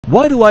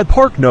Why do I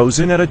park nose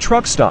in at a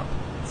truck stop?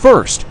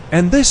 First,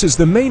 and this is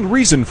the main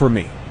reason for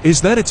me,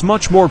 is that it's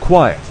much more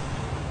quiet.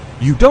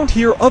 You don't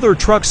hear other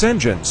trucks'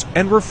 engines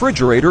and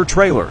refrigerator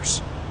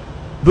trailers.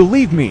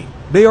 Believe me,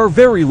 they are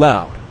very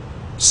loud.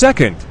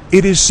 Second,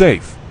 it is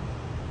safe.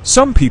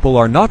 Some people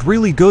are not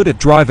really good at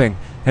driving,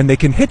 and they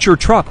can hit your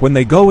truck when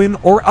they go in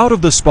or out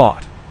of the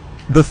spot.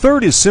 The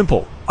third is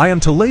simple. I am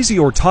too lazy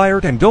or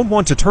tired and don't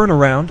want to turn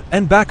around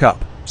and back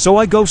up, so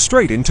I go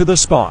straight into the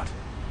spot.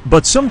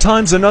 But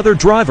sometimes another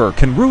driver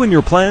can ruin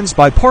your plans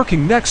by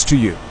parking next to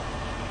you.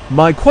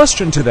 My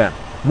question to them: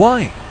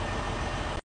 why?